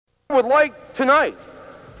would like tonight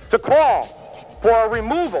to call for a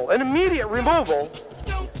removal, an immediate removal,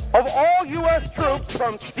 of all U.S. troops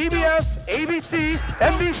from CBS, ABC,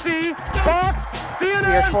 NBC, Fox, CNN,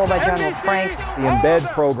 We are told by General NBC, Franks. The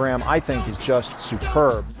Embed program, I think, is just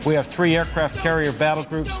superb. We have 3 aircraft carrier battle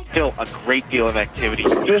groups. Still a great deal of activity.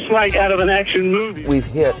 Just like out of an action movie. We've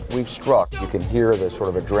hit, we've struck. You can hear the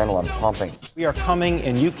sort of adrenaline pumping. We are coming,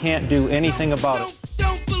 and you can't do anything about it.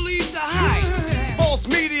 Don't believe the hype. False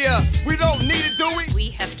media. We don't need it, do we? We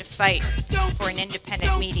have to fight for an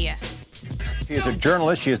independent media. She is a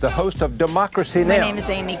journalist. She is the host of Democracy Now! My name is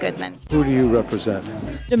Amy Goodman. Who do you represent?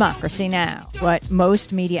 Democracy Now! What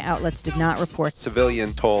most media outlets did not report.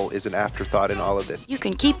 Civilian toll is an afterthought in all of this. You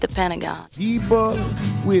can keep the Pentagon. People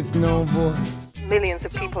with no voice. Millions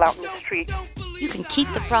of people out in the streets. You can keep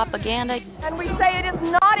the propaganda. And we say it is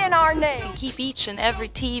not in our name. Keep each and every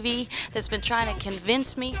TV that's been trying to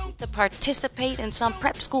convince me to participate in some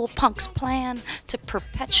prep school punk's plan to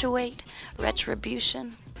perpetuate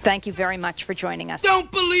retribution. Thank you very much for joining us.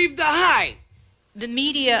 Don't believe the hype. The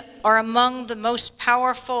media are among the most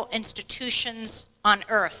powerful institutions on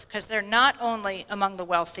earth because they're not only among the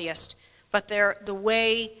wealthiest, but they're the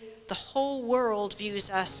way the whole world views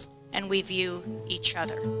us and we view each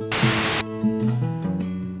other.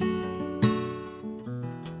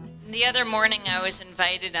 The other morning I was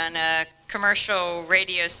invited on a commercial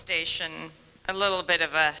radio station, a little bit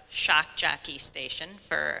of a shock jockey station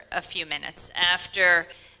for a few minutes after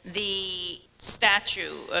the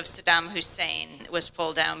statue of Saddam Hussein was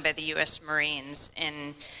pulled down by the U.S. Marines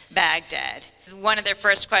in Baghdad. One of their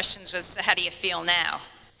first questions was, how do you feel now?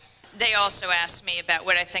 They also asked me about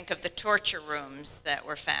what I think of the torture rooms that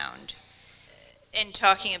were found. In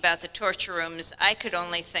talking about the torture rooms, I could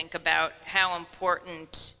only think about how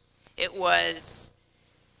important it was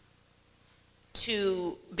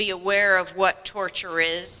to be aware of what torture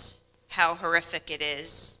is, how horrific it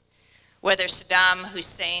is, whether Saddam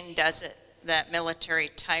Hussein does it, that military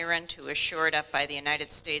tyrant who was shored up by the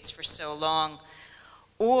United States for so long,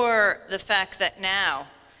 or the fact that now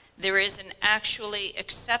there is an actually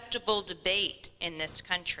acceptable debate in this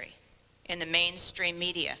country, in the mainstream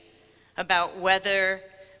media, about whether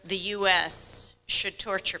the U.S. should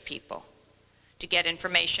torture people to get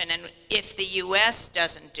information, and if the U.S.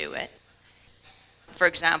 doesn't do it, for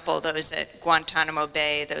example, those at Guantanamo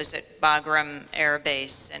Bay, those at Bagram Air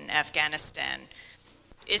Base in Afghanistan,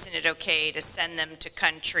 isn't it okay to send them to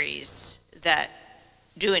countries that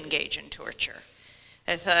do engage in torture?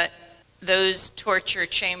 I thought those torture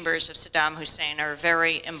chambers of Saddam Hussein are a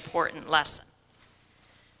very important lesson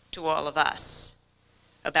to all of us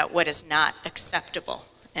about what is not acceptable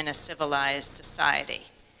in a civilized society,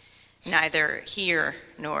 neither here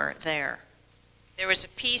nor there. There was a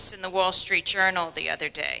piece in the Wall Street Journal the other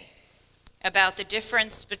day about the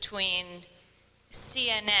difference between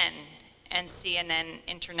CNN and CNN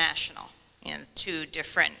International, two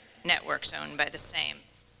different networks owned by the same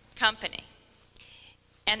company.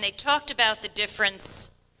 And they talked about the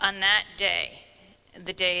difference on that day,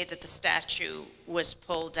 the day that the statue was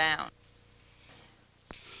pulled down.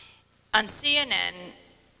 On CNN,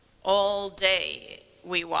 all day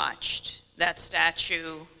we watched that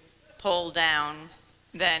statue pull down,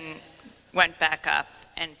 then went back up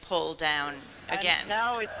and pulled down again. And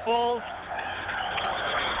now it falls.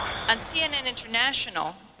 On CNN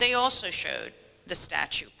International, they also showed the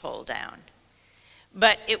statue pulled down,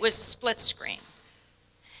 but it was a split screen.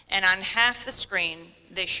 And on half the screen,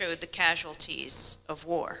 they showed the casualties of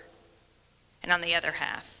war. And on the other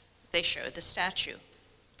half, they showed the statue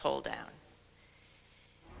pulled down.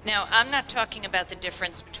 Now, I'm not talking about the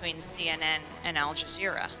difference between CNN and Al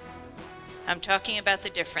Jazeera. I'm talking about the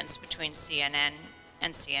difference between CNN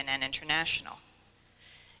and CNN International.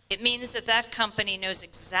 It means that that company knows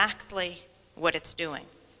exactly what it's doing,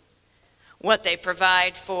 what they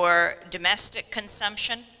provide for domestic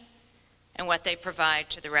consumption, and what they provide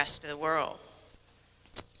to the rest of the world.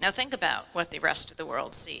 Now think about what the rest of the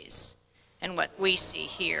world sees and what we see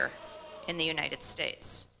here in the United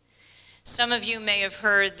States. Some of you may have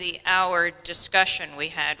heard the hour discussion we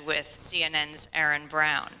had with CNN's Aaron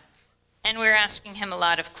Brown. And we're asking him a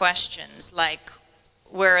lot of questions like,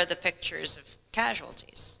 where are the pictures of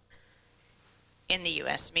casualties in the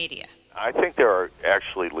U.S. media? I think there are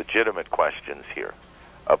actually legitimate questions here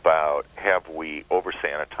about, have we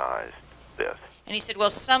over-sanitized this? And he said,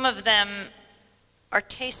 well, some of them are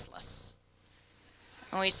tasteless.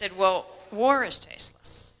 And we said, well, war is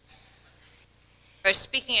tasteless. I was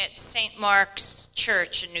speaking at St. Mark's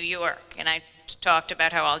Church in New York, and I talked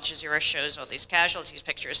about how Al Jazeera shows all these casualties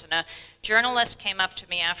pictures. And a journalist came up to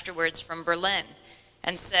me afterwards from Berlin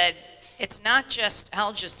and said, it's not just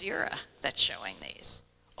Al Jazeera that's showing these.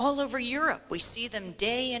 All over Europe, we see them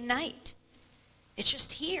day and night. It's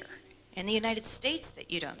just here in the United States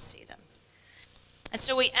that you don't see them. And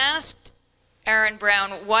so we asked Aaron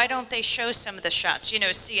Brown, why don't they show some of the shots? You know,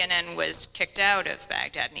 CNN was kicked out of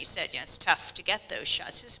Baghdad, and he said, yeah, it's tough to get those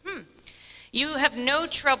shots. He says, you have no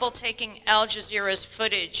trouble taking Al Jazeera's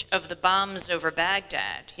footage of the bombs over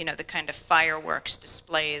Baghdad, you know, the kind of fireworks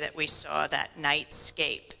display that we saw, that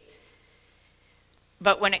nightscape.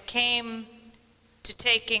 But when it came to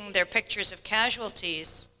taking their pictures of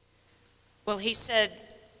casualties, well, he said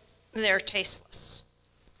they're tasteless.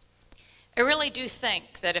 I really do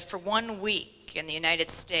think that if for 1 week in the United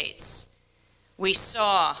States we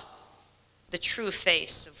saw the true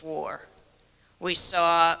face of war, we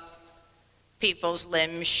saw people's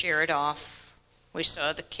limbs sheared off, we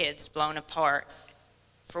saw the kids blown apart,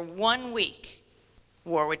 for 1 week,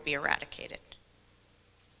 war would be eradicated.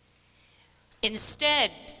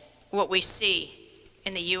 Instead, what we see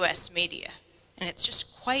in the US media, and it's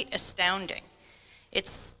just quite astounding,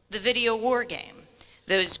 it's the video war game.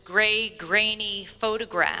 Those gray, grainy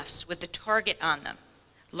photographs with the target on them,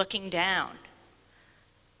 looking down.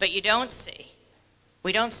 But we don't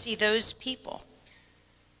see those people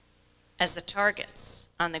as the targets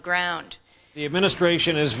on the ground. The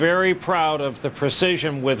administration is very proud of the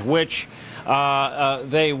precision with which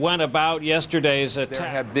they went about yesterday's attack. There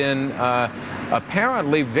have been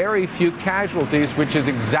apparently very few casualties, which is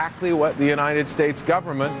exactly what the United States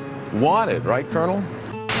government wanted, right, Colonel?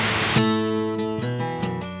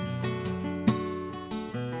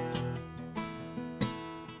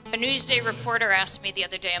 A Newsday reporter asked me the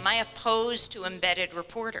other day, am I opposed to embedded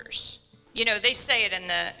reporters? You know, they say it in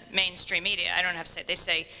the mainstream media. I don't have to say it. They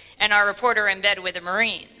say, and our reporter embedded with the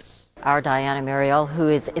Marines. Our Diana Mariel, who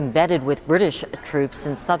is embedded with British troops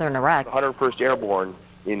in southern Iraq. 101st Airborne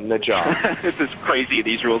in the job. This is crazy,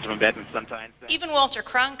 these rules of embeddment sometimes. Even Walter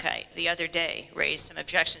Cronkite the other day raised some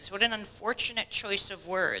objections. What an unfortunate choice of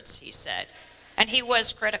words, he said. And he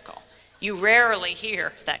was critical. You rarely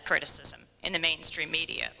hear that criticism in the mainstream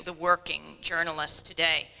media, the working journalists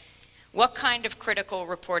today. What kind of critical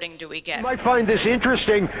reporting do we get? You might find this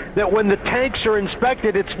interesting that when the tanks are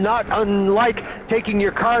inspected, it's not unlike taking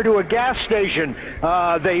your car to a gas station.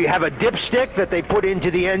 They have a dipstick that they put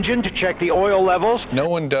into the engine to check the oil levels. No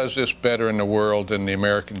one does this better in the world than the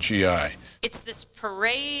American GI. It's this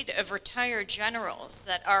parade of retired generals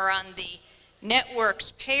that are on the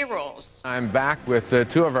network's payrolls. I'm back with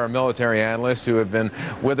two of our military analysts who have been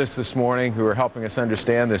with us this morning, who are helping us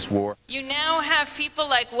understand this war. You now have people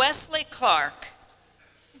like Wesley Clark,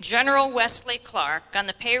 General Wesley Clark, on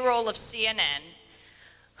the payroll of CNN,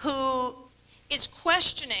 who is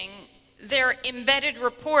questioning their embedded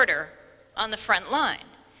reporter on the front line.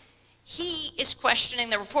 He is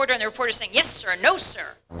questioning the reporter, and the reporter is saying, yes, sir, no, sir.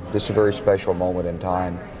 This is a very special moment in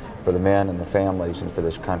time for the men and the families and for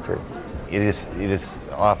this country. It is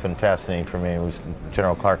often fascinating for me.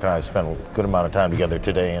 General Clark and I have spent a good amount of time together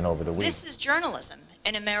today and over the week. This is journalism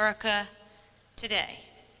in America today.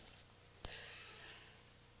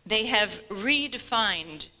 They have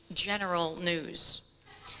redefined general news,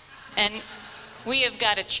 and we have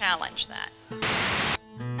got to challenge that.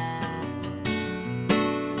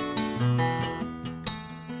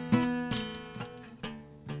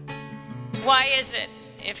 Why is it,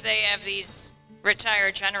 if they have these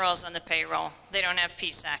retired generals on the payroll, they don't have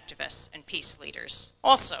peace activists and peace leaders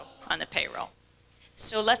also on the payroll?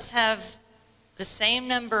 So let's have the same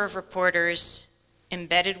number of reporters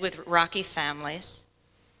embedded with Iraqi families.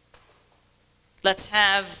 Let's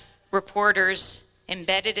have reporters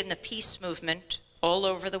embedded in the peace movement all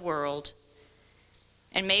over the world.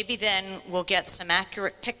 And maybe then we'll get some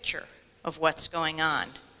accurate picture of what's going on.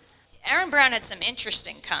 Aaron Brown had some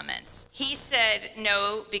interesting comments. He said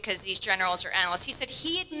no, because these generals are analysts. He said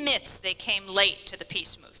he admits they came late to the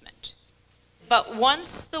peace movement. But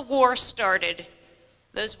once the war started,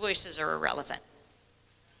 those voices are irrelevant,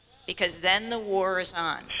 because then the war is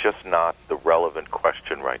on. It's just not the relevant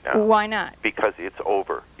question right now. Why not? Because it's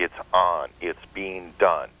over. It's on. It's being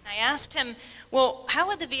done. I asked him, well, how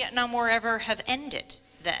would the Vietnam War ever have ended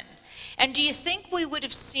then? And do you think we would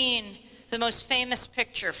have seen the most famous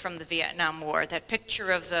picture from the Vietnam War, that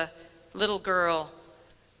picture of the little girl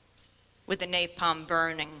with the napalm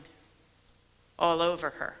burning all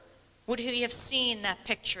over her? Would he have seen that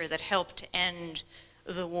picture that helped to end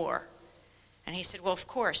the war? And he said, well, of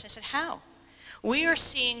course. I said, how? We are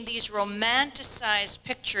seeing these romanticized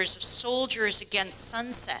pictures of soldiers against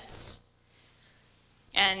sunsets,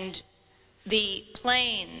 and the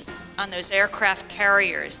planes on those aircraft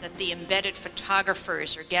carriers that the embedded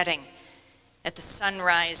photographers are getting. at the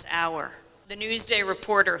sunrise hour. The Newsday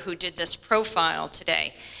reporter who did this profile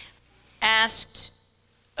today asked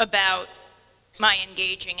about my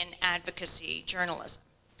engaging in advocacy journalism.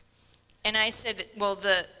 And I said, well,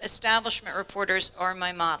 the establishment reporters are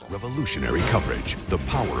my model. Revolutionary coverage, the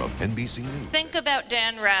power of NBC News. Think about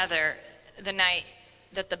Dan Rather the night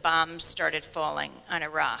that the bombs started falling on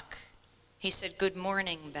Iraq. He said, "Good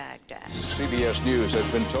morning, Baghdad." CBS News has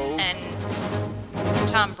been told. And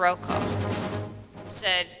Tom Brokaw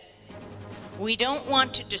said, "We don't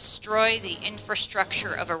want to destroy the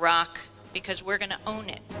infrastructure of Iraq because we're going to own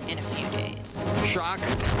it in a few days." Shock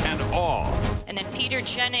and awe. And then Peter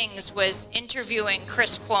Jennings was interviewing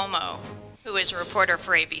Chris Cuomo, who is a reporter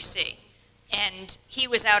for ABC. And he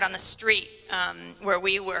was out on the street where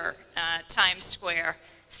we were, Times Square,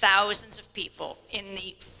 thousands of people in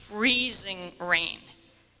the freezing rain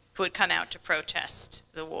who had come out to protest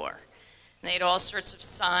the war. And they had all sorts of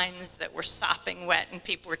signs that were sopping wet, and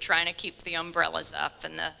people were trying to keep the umbrellas up,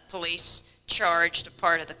 and the police charged a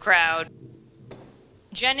part of the crowd.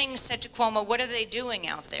 Jennings said to Cuomo, "What are they doing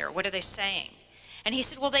out there? What are they saying?" And he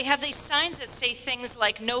said, "Well, they have these signs that say things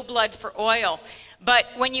like 'no blood for oil,'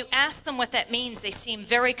 but when you ask them what that means, they seem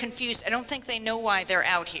very confused. I don't think they know why they're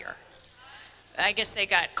out here." I guess they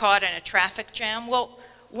got caught in a traffic jam. Well,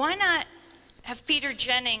 why not have Peter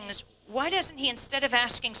Jennings, why doesn't he, instead of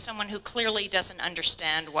asking someone who clearly doesn't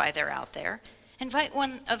understand why they're out there, invite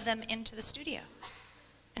one of them into the studio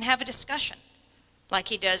and have a discussion like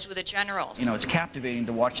he does with the generals? You know, it's captivating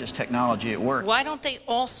to watch this technology at work. Why don't they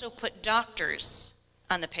also put doctors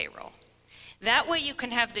on the payroll? That way you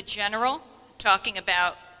can have the general talking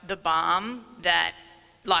about the bomb that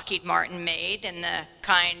Lockheed Martin made and the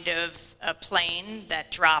kind of a plane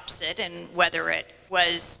that drops it and whether it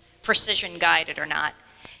was precision guided or not.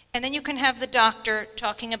 And then you can have the doctor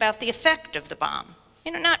talking about the effect of the bomb.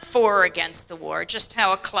 You know, not for or against the war, just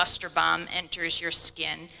how a cluster bomb enters your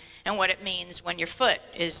skin and what it means when your foot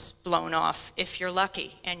is blown off, if you're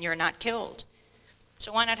lucky and you're not killed.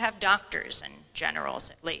 So why not have doctors and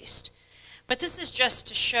generals at least? But this is just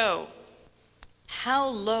to show how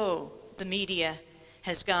low the media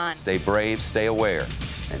has gone. Stay brave, stay aware,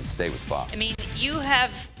 and stay with Fox. I mean, you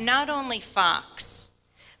have not only Fox,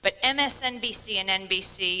 but MSNBC and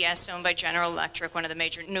NBC, yes, owned by General Electric, one of the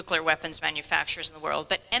major nuclear weapons manufacturers in the world,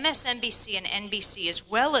 but MSNBC and NBC as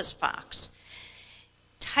well as Fox,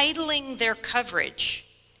 titling their coverage,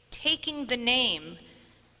 taking the name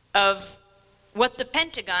of what the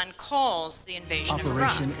Pentagon calls the invasion of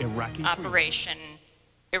Iraq. Operation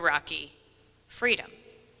Iraqi Freedom.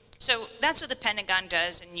 So that's what the Pentagon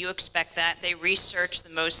does, and you expect that. They research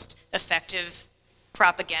the most effective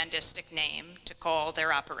propagandistic name to call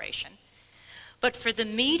their operation. But for the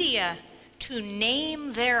media to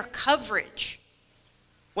name their coverage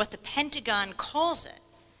what the Pentagon calls it,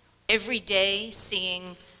 every day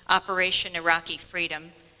seeing Operation Iraqi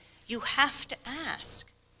Freedom, you have to ask,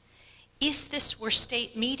 if this were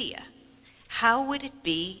state media, how would it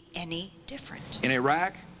be any different? In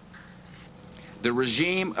Iraq, the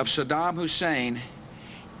regime of Saddam Hussein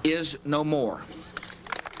is no more.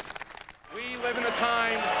 We live in a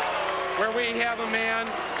time where we have a man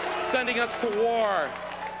sending us to war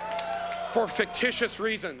for fictitious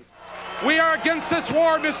reasons. We are against this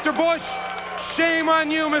war, Mr. Bush. Shame on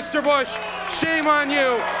you, Mr. Bush. Shame on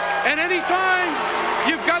you. And anytime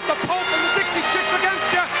you've got the Pope and the Dixie Chicks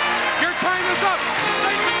against you, your time is up.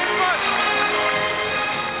 Thank you very much.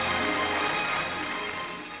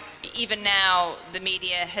 Even now, the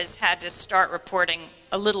media has had to start reporting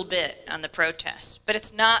a little bit on the protests. But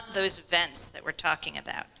it's not those events that we're talking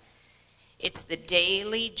about. It's the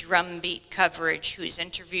daily drumbeat coverage, who's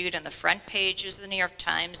interviewed on the front pages of the New York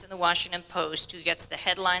Times and the Washington Post, who gets the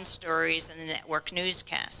headline stories and the network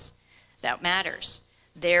newscasts. That matters.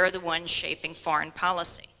 They're the ones shaping foreign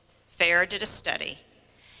policy. FAIR did a study.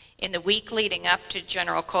 In the week leading up to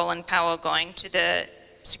General Colin Powell going to the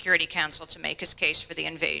Security Council to make his case for the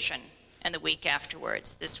invasion, and the week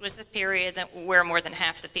afterwards, this was the period where more than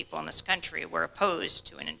half the people in this country were opposed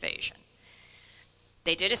to an invasion.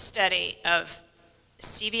 They did a study of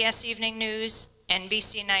CBS Evening News,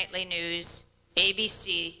 NBC Nightly News,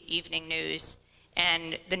 ABC Evening News,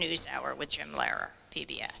 and the News Hour with Jim Lehrer,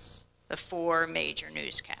 PBS, the 4 major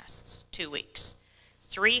newscasts, 2 weeks.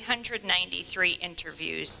 393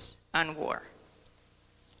 interviews on war.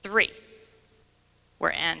 3 were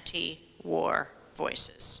anti-war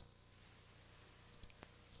voices.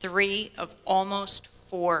 3 of almost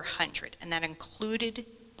 400, and that included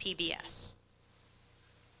PBS.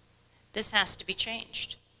 This has to be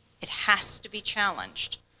changed. It has to be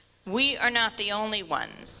challenged. We are not the only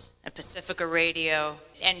ones at Pacifica Radio,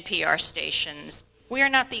 NPR stations. We are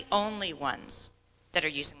not the only ones that are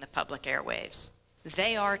using the public airwaves.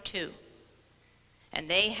 They are too. And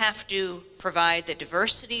they have to provide the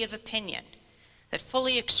diversity of opinion that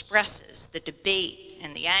fully expresses the debate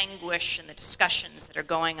and the anguish and the discussions that are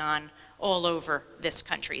going on all over this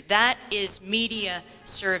country. That is media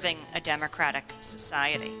serving a democratic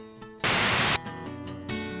society.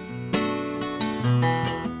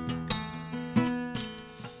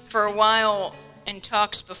 For a while, in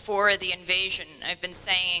talks before the invasion, I've been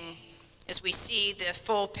saying, as we see the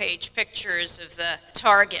full-page pictures of the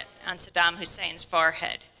target on Saddam Hussein's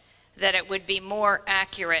forehead, that it would be more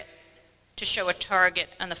accurate to show a target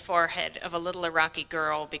on the forehead of a little Iraqi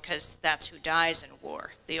girl, because that's who dies in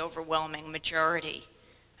war. The overwhelming majority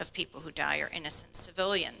of people who die are innocent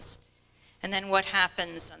civilians. And then what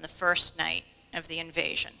happens on the first night of the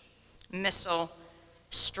invasion? Missile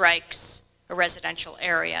strikes a residential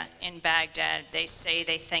area in Baghdad. They say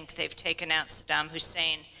they think they've taken out Saddam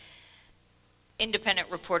Hussein.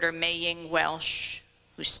 Independent reporter May Ying Welsh,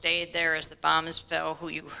 who stayed there as the bombs fell, who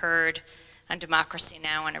you heard on Democracy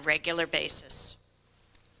Now! On a regular basis,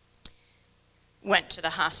 went to the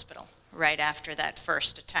hospital right after that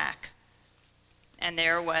first attack. And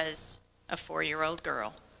there was a 4-year-old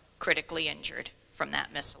girl critically injured from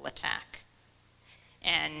that missile attack.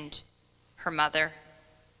 And her mother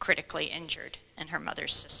critically injured, and her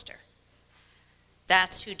mother's sister.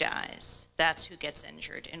 That's who dies. That's who gets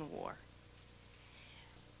injured in war.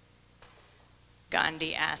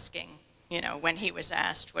 Gandhi asking, when he was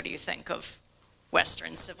asked, what do you think of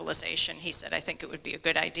Western civilization? He said, I think it would be a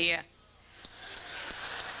good idea.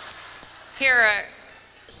 Here are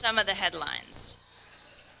some of the headlines.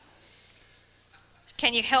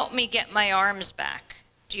 Can you help me get my arms back?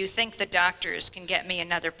 Do you think the doctors can get me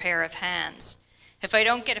another pair of hands? If I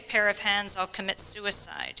don't get a pair of hands, I'll commit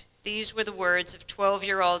suicide. These were the words of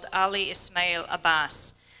 12-year-old Ali Ismail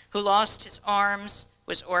Abbas, who lost his arms,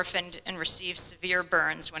 was orphaned, and received severe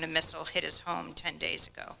burns when a missile hit his home 10 days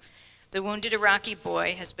ago. The wounded Iraqi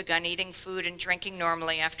boy has begun eating food and drinking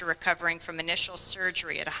normally after recovering from initial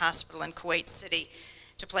surgery at a hospital in Kuwait City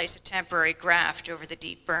to place a temporary graft over the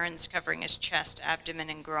deep burns covering his chest,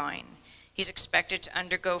 abdomen, and groin. He's expected to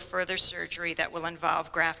undergo further surgery that will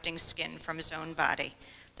involve grafting skin from his own body.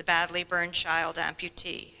 The badly burned child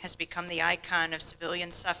amputee has become the icon of civilian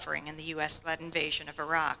suffering in the U.S.-led invasion of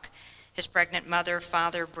Iraq. His pregnant mother,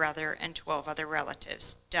 father, brother, and 12 other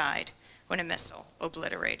relatives died when a missile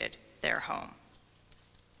obliterated their home.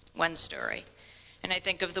 One story. And I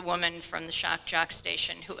think of the woman from the shock jock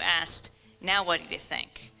station who asked, now what do you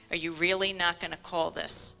think? Are you really not going to call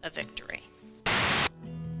this a victory?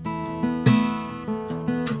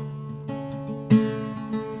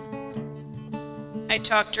 I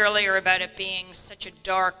talked earlier about it being such a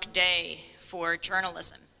dark day for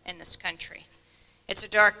journalism in this country. It's a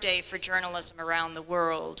dark day for journalism around the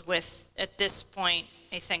world with, at this point,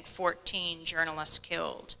 I think 14 journalists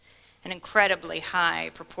killed, an incredibly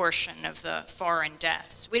high proportion of the foreign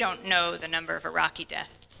deaths. We don't know the number of Iraqi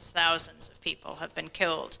deaths. Thousands of people have been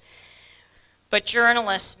killed. But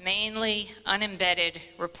journalists, mainly unembedded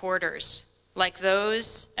reporters, like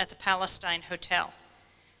those at the Palestine Hotel,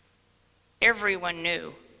 everyone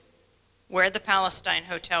knew where the Palestine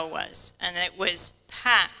Hotel was, and it was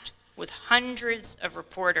packed with hundreds of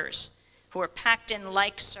reporters who were packed in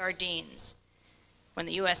like sardines when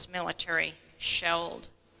the U.S. military shelled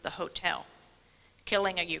the hotel,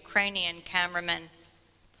 killing a Ukrainian cameraman,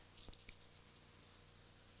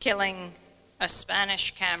 killing a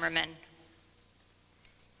Spanish cameraman.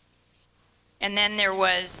 And then there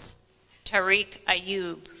was Tariq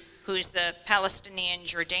Ayoub, who's the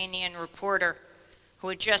Palestinian-Jordanian reporter who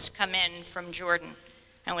had just come in from Jordan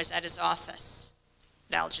and was at his office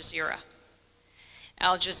at Al Jazeera.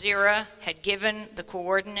 Al Jazeera had given the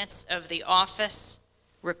coordinates of the office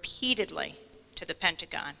repeatedly to the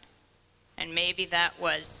Pentagon, and maybe that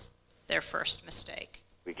was their first mistake.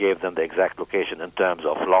 We gave them the exact location in terms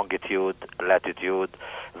of longitude, latitude,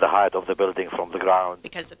 the height of the building from the ground.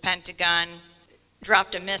 Because the Pentagon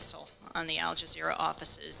dropped a missile on the Al Jazeera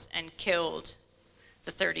offices and killed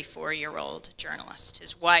the 34-year-old journalist.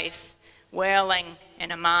 His wife, wailing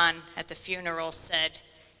in Amman at the funeral, said,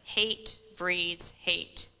 "Hate breeds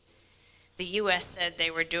hate." The U.S. said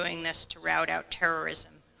they were doing this to rout out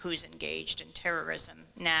terrorism. Who's engaged in terrorism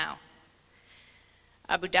now?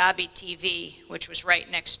 Abu Dhabi TV, which was right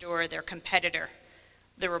next door, their competitor,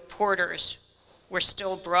 the reporters were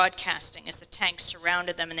still broadcasting as the tanks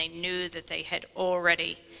surrounded them, and they knew that they had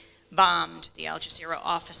already bombed the Al Jazeera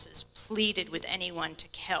offices, pleaded with anyone to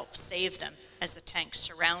help save them as the tanks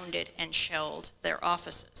surrounded and shelled their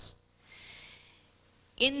offices.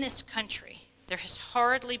 In this country, there has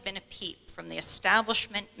hardly been a peep from the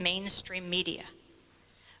establishment mainstream media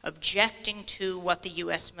objecting to what the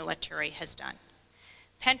U.S. military has done.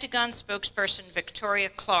 Pentagon spokesperson Victoria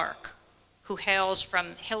Clark, who hails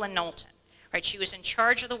from Hill and Knowlton, right, she was in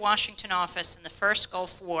charge of the Washington office in the first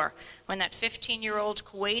Gulf War when that 15-year-old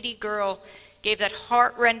Kuwaiti girl gave that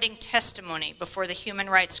heart-rending testimony before the Human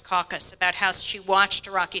Rights Caucus about how she watched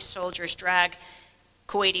Iraqi soldiers drag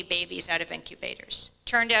Kuwaiti babies out of incubators.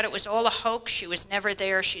 Turned out it was all a hoax. She was never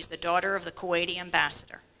there. She's the daughter of the Kuwaiti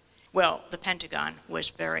ambassador. Well, the Pentagon was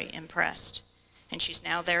very impressed, and she's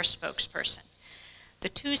now their spokesperson. The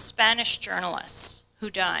two Spanish journalists who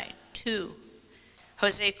died,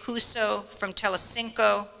 Jose Cuso from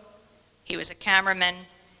Telecinco, he was a cameraman,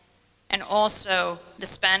 and also the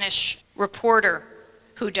Spanish reporter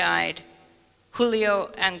who died, Julio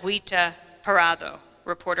Anguita Parado,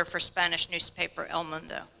 reporter for Spanish newspaper El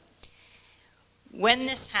Mundo. When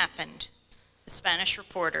this happened, the Spanish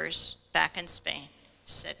reporters back in Spain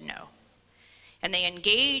said no. And they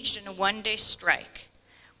engaged in a one-day strike.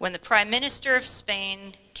 When the Prime Minister of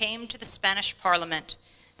Spain came to the Spanish Parliament,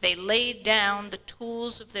 they laid down the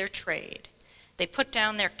tools of their trade. They put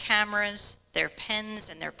down their cameras, their pens,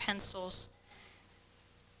 and their pencils.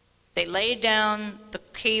 They laid down the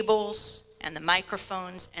cables and the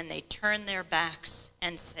microphones, and they turned their backs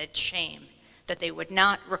and said shame, that they would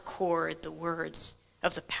not record the words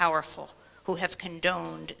of the powerful who have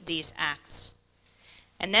condoned these acts.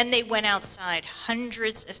 And then they went outside,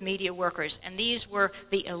 hundreds of media workers, and these were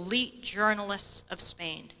the elite journalists of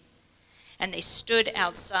Spain. And they stood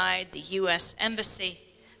outside the U.S. Embassy,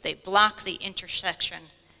 they blocked the intersection,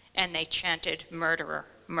 and they chanted, "Murderer,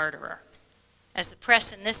 murderer." As the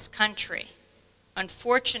press in this country,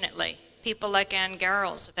 unfortunately, people like Ann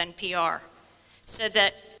Garrels of NPR said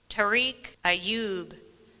that Tariq Ayoub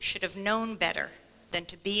should have known better than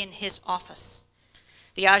to be in his office.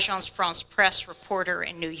 The Agence France-Presse reporter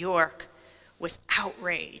in New York was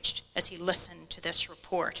outraged as he listened to this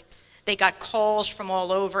report. They got calls from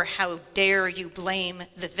all over, "How dare you blame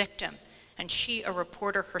the victim?" And she, a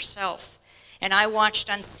reporter herself. And I watched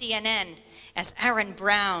on CNN as Aaron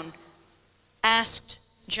Brown asked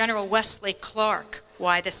General Wesley Clark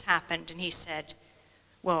why this happened, and he said,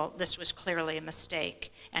 well, this was clearly a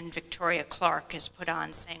mistake. And Victoria Clark is put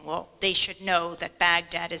on saying, well, they should know that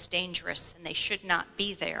Baghdad is dangerous and they should not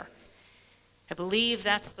be there. I believe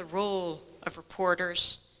that's the role of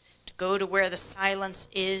reporters, to go to where the silence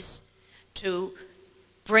is, to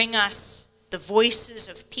bring us the voices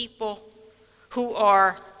of people who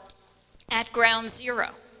are at ground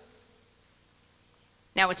zero.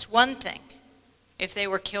 Now, it's one thing if they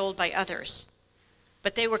were killed by others,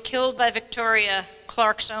 but they were killed by Victoria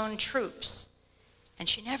Clark's own troops, and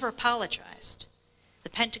she never apologized. The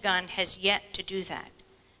Pentagon has yet to do that,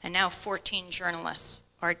 and now 14 journalists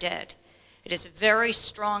are dead. It is a very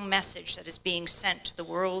strong message that is being sent to the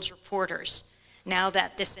world's reporters now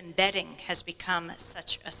that this embedding has become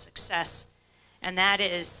such a success, and that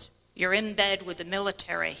is, you're in bed with the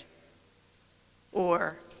military,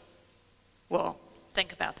 or, well,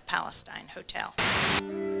 think about the Palestine Hotel.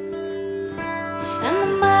 And the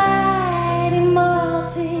mighty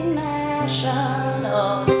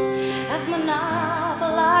multinationals have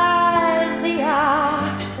monopolized the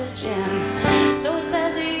oxygen, so it's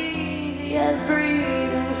as easy as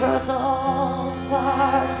breathing for us all to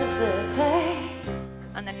participate.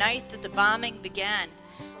 On the night that the bombing began,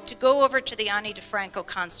 to go over to the Ani DeFranco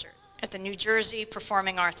concert at the New Jersey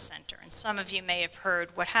Performing Arts Center, and some of you may have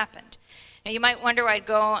heard what happened. Now, you might wonder why I'd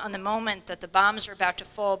go on the moment that the bombs are about to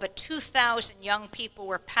fall, but 2,000 young people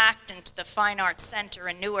were packed into the Fine Arts Center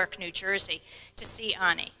in Newark, New Jersey, to see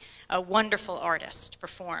Ani, a wonderful artist,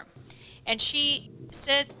 perform. And she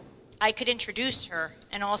said I could introduce her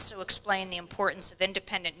and also explain the importance of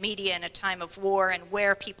independent media in a time of war and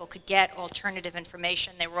where people could get alternative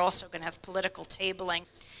information. They were also going to have political tabling.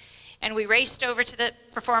 And we raced over to the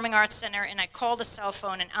Performing Arts Center, and I called a cell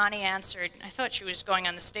phone, and Ani answered. I thought she was going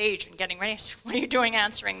on the stage and getting ready. I said, what are you doing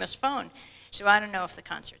answering this phone? She said, I don't know if the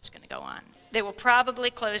concert's going to go on. They will probably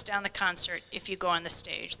close down the concert if you go on the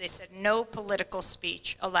stage. They said, no political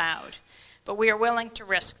speech allowed. But we are willing to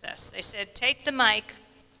risk this. They said, take the mic,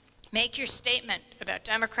 make your statement about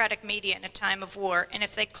democratic media in a time of war, and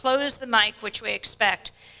if they close the mic, which we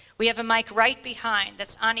expect, we have a mic right behind,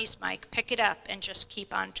 that's Ani's mic, pick it up and just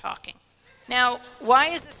keep on talking. Now, why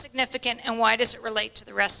is this significant and why does it relate to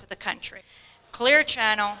the rest of the country? Clear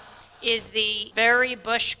Channel is the very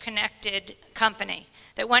Bush-connected company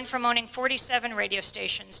that went from owning 47 radio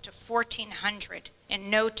stations to 1,400 in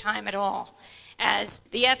no time at all, as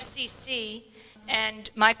the FCC and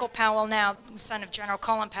Michael Powell, now the son of General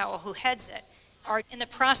Colin Powell, who heads it, are in the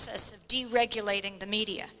process of deregulating the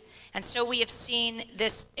media. And so we have seen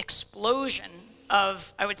this explosion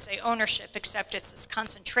of, I would say, ownership, except it's this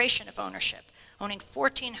concentration of ownership. Owning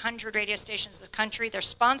 1,400 radio stations in the country, they're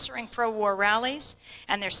sponsoring pro-war rallies,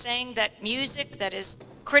 and they're saying that music that is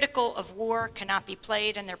critical of war cannot be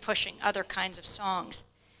played, and they're pushing other kinds of songs.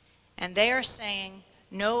 And they are saying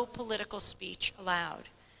no political speech allowed.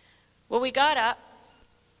 Well, we got up,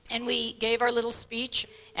 and we gave our little speech,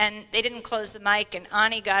 and they didn't close the mic, and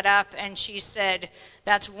Ani got up, and she said,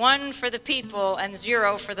 "That's 1 for the people and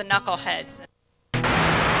 0 for the knuckleheads."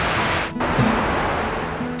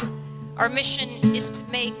 Our mission is to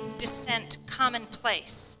make dissent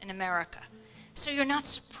commonplace in America. So you're not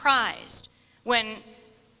surprised when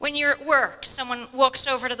you're at work, someone walks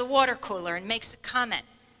over to the water cooler and makes a comment,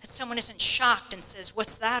 that someone isn't shocked and says,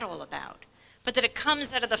 "What's that all about?" But that it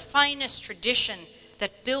comes out of the finest tradition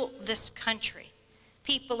that built this country,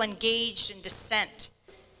 people engaged in dissent.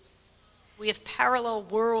 We have parallel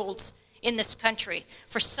worlds in this country.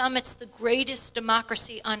 For some, it's the greatest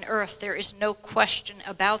democracy on earth. There is no question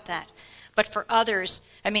about that. But for others,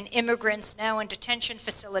 I mean, immigrants now in detention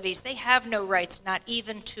facilities, they have no rights, not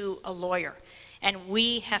even to a lawyer. And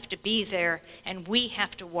we have to be there, and we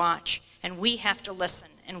have to watch, and we have to listen,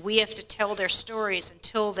 and we have to tell their stories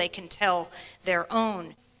until they can tell their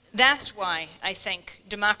own. That's why I think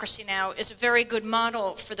Democracy Now! Is a very good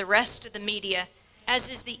model for the rest of the media, as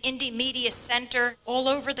is the Indie Media Center all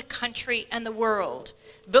over the country and the world,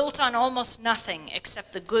 built on almost nothing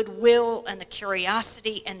except the goodwill and the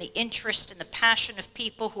curiosity and the interest and the passion of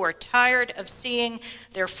people who are tired of seeing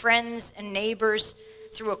their friends and neighbors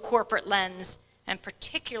through a corporate lens, and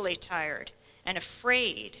particularly tired and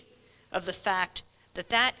afraid of the fact that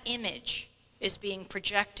that image is being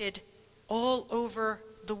projected all over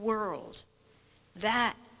the world.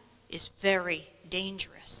 That is very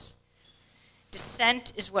dangerous.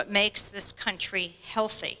 Dissent is what makes this country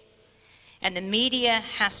healthy, and the media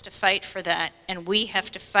has to fight for that, and we have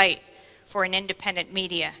to fight for an independent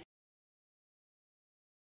media.